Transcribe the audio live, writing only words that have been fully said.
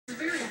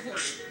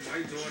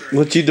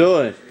What you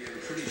doing?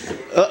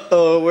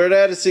 Uh-oh, where'd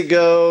Addison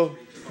go?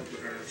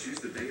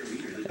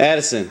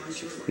 Addison.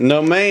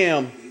 No,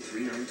 ma'am.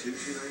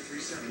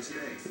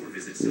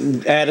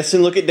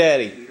 Addison, look at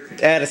Daddy.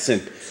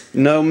 Addison.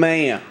 No,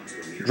 ma'am.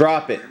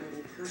 Drop it.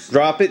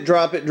 Drop it,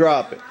 drop it,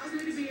 drop it.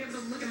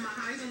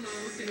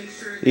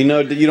 You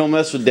know, you don't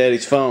mess with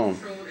Daddy's phone.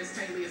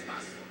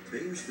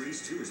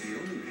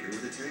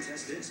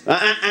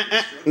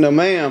 No,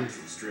 ma'am.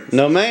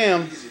 No,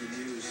 ma'am.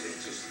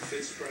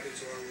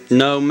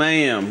 No,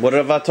 ma'am. What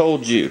have I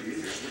told you?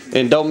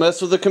 And don't mess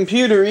with the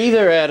computer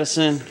either,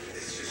 Addison.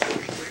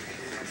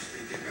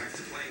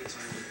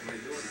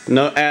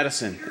 No,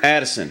 Addison.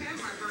 Addison.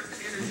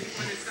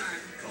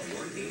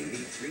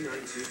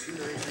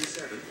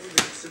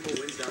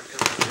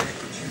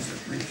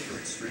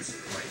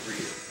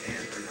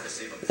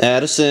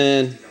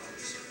 Addison.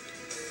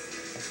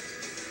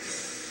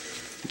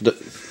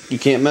 You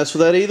can't mess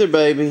with that either,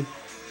 baby.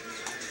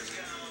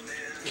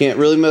 Can't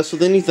really mess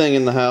with anything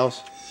in the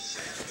house.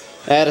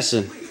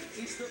 Addison.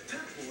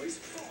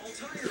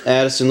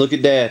 Addison, look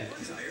at Dad.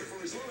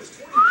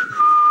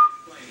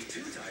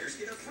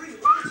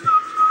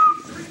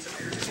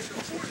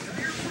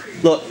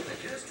 Look.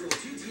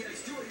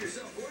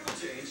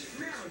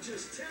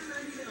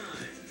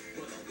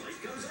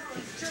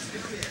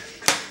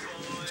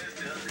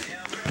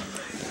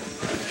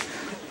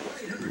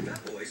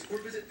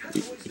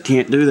 You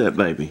can't do that,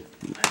 baby.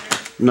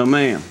 No,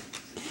 ma'am.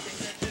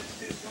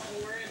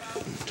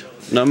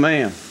 No,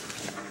 ma'am.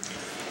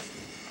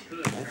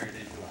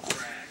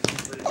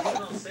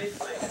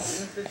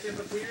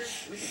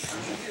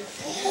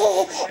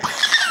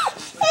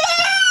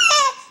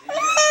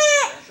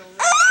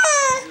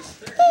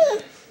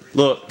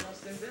 Look.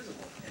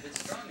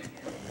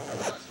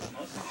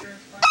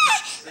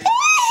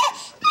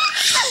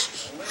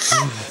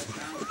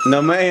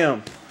 No,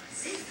 ma'am.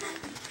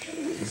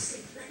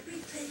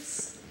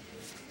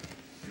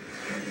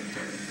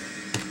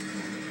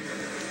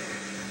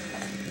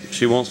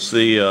 She wants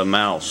the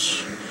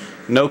mouse.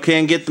 No,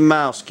 can't get the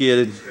mouse,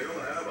 kid.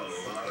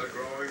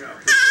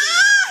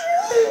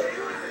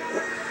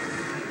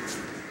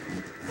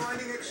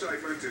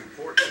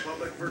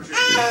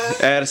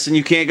 Addison,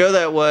 you can't go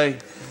that way.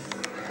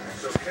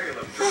 So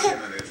Caleb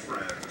and his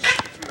friends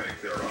make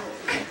their own.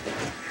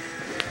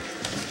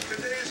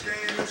 Today's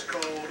game is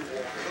called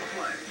Walk the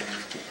Plank.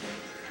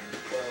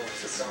 Well,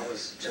 the song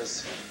was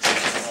just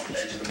off the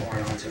edge of the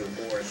barn onto a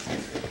board,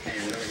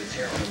 and there was a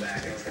chair on the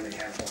back, and I was going to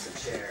catapult the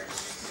chair.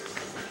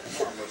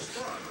 Harmless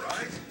fun,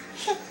 right?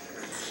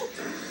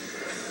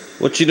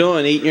 What you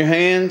doing? Eating your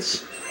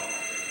hands?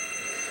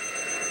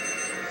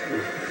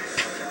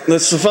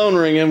 That's the phone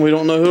ringing. We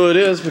don't know who it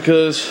is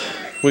because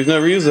we've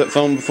never used that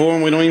phone before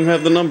and we don't even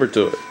have the number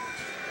to it.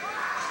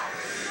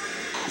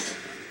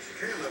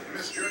 Caleb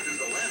misjudges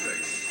the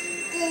landing,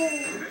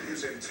 and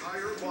his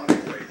entire body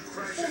weight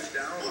crashes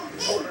down on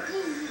one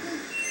end.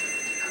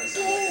 Kind of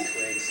sound like a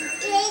twig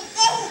snapping.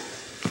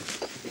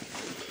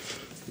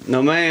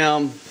 No,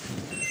 ma'am.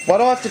 Why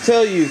do I have to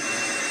tell you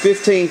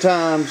 15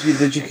 times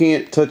that you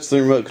can't touch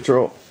the remote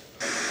control?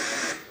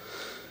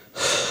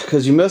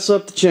 Because you mess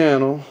up the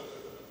channel.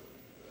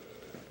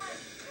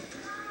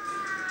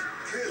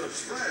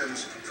 Caleb's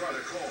friends try to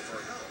call for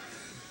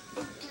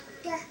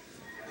help.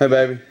 Hey,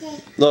 baby.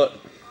 Look.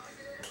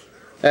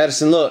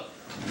 Addison, look.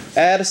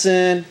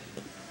 Addison.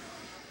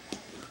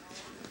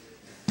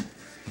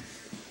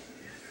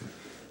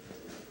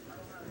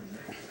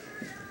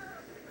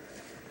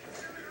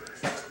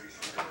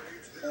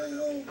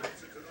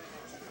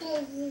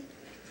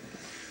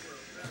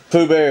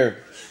 Pooh Bear.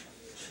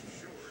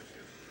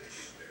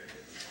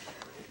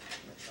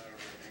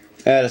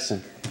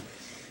 Addison.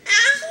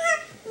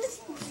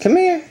 Come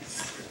here.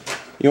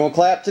 You want to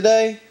clap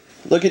today?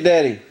 Look at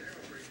Daddy.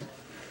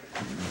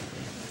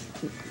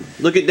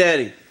 Look at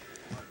Daddy.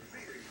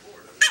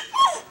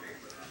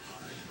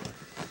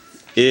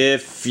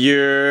 If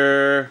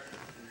you're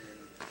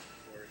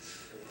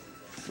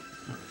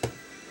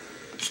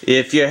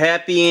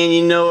happy and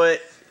you know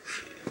it,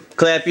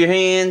 clap your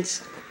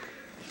hands.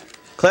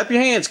 Clap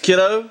your hands,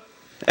 kiddo.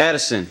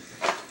 Addison.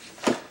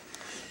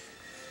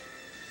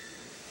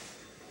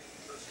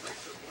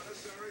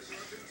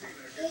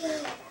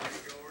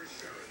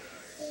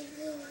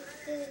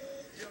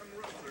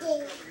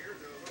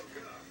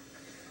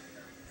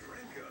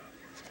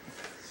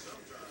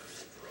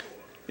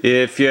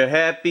 If you're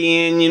happy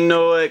and you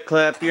know it,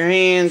 clap your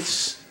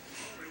hands.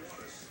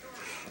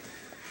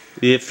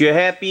 If you're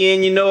happy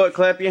and you know it,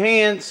 clap your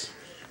hands.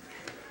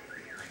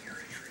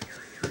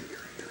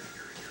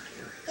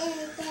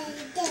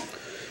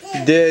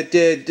 Da.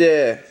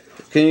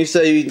 Can you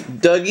say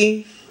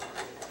Dougie?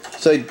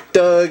 Say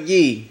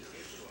Dougie.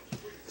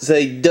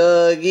 Say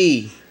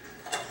Dougie.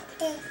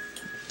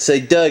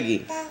 Say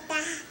Dougie.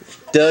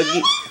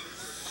 Dougie.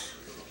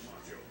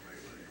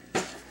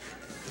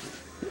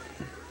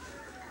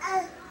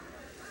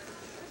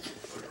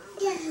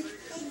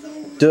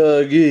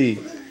 Dougie.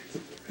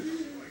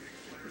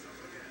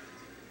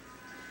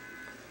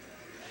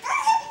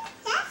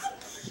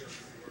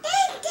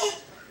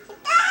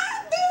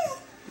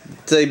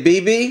 Say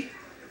BB.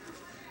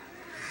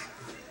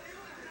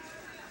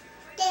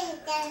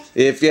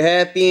 If you're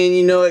happy and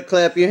you know it,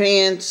 clap your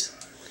hands.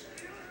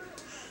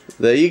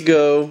 There you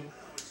go.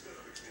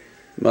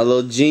 My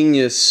little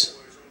genius.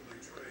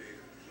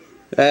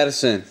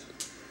 Addison.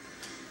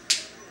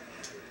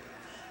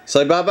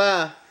 Say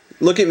bye-bye.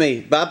 Look at me.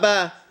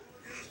 Bye-bye.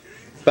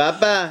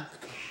 Bye-bye.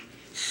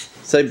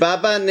 Say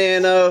bye-bye,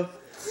 Nano.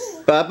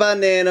 Bye-bye,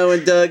 Nano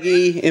and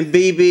Dougie and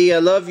BB. I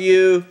love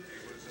you.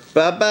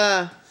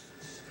 Bye-bye.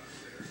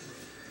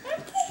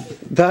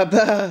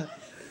 Bye-bye.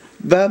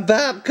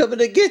 Bye-bye. I'm coming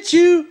to get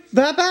you.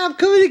 Bye-bye. I'm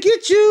coming to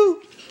get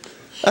you.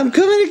 I'm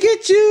coming to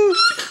get you.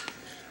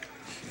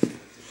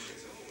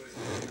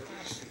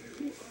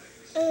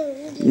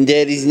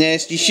 Daddy's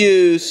nasty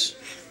shoes.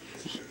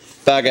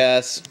 Bye,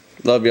 guys.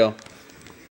 Love y'all.